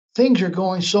things are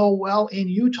going so well in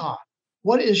Utah.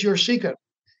 What is your secret?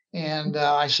 And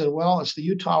I said, well, it's the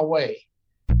Utah way.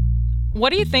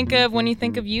 What do you think of when you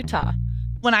think of Utah?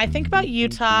 When I think about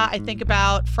Utah, I think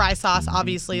about fry sauce,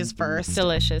 obviously, is first.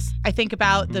 Delicious. I think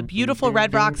about the beautiful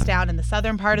red rocks down in the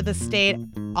southern part of the state,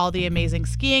 all the amazing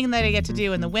skiing that I get to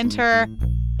do in the winter,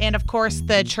 and of course,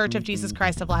 the Church of Jesus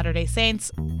Christ of Latter-day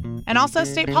Saints, and also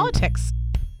state politics.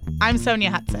 I'm Sonia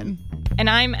Hudson. And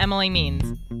I'm Emily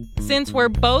Means. Since we're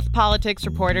both politics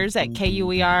reporters at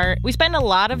KUER, we spend a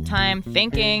lot of time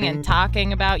thinking and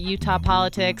talking about Utah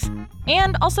politics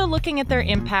and also looking at their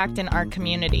impact in our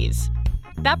communities.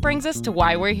 That brings us to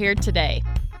why we're here today.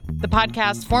 The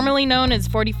podcast, formerly known as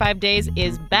 45 Days,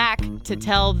 is back to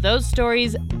tell those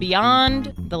stories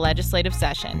beyond the legislative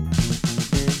session.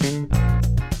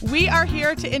 We are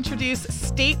here to introduce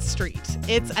State Street.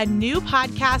 It's a new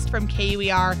podcast from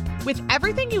KUER with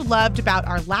everything you loved about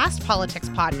our last politics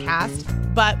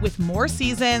podcast, but with more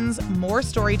seasons, more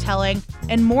storytelling,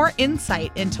 and more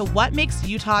insight into what makes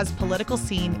Utah's political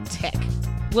scene tick.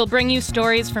 We'll bring you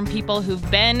stories from people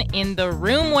who've been in the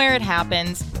room where it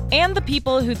happens and the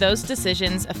people who those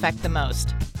decisions affect the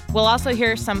most. We'll also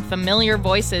hear some familiar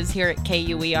voices here at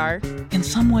KUER. In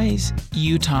some ways,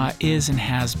 Utah is and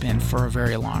has been for a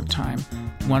very long time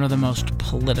one of the most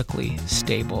politically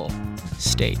stable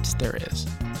states there is.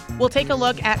 We'll take a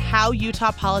look at how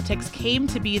Utah politics came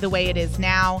to be the way it is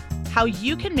now, how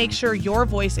you can make sure your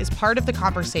voice is part of the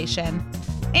conversation,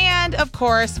 and of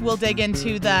course, we'll dig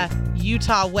into the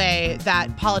Utah way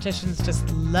that politicians just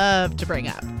love to bring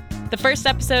up. The first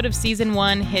episode of Season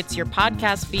 1 hits your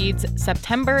podcast feeds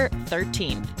September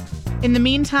 13th. In the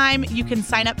meantime, you can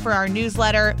sign up for our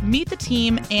newsletter, meet the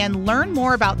team, and learn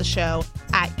more about the show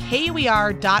at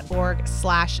kuer.org/State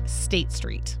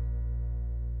Street.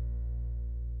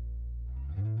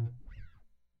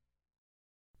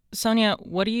 Sonia,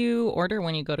 what do you order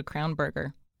when you go to Crown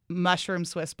Burger? Mushroom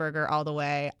Swiss burger all the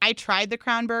way. I tried the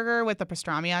Crown Burger with the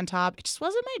pastrami on top. It just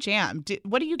wasn't my jam.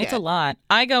 What do you get? It's a lot.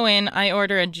 I go in, I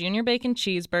order a junior bacon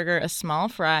cheeseburger, a small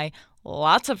fry,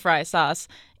 lots of fry sauce,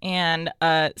 and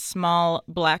a small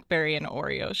blackberry and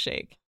Oreo shake.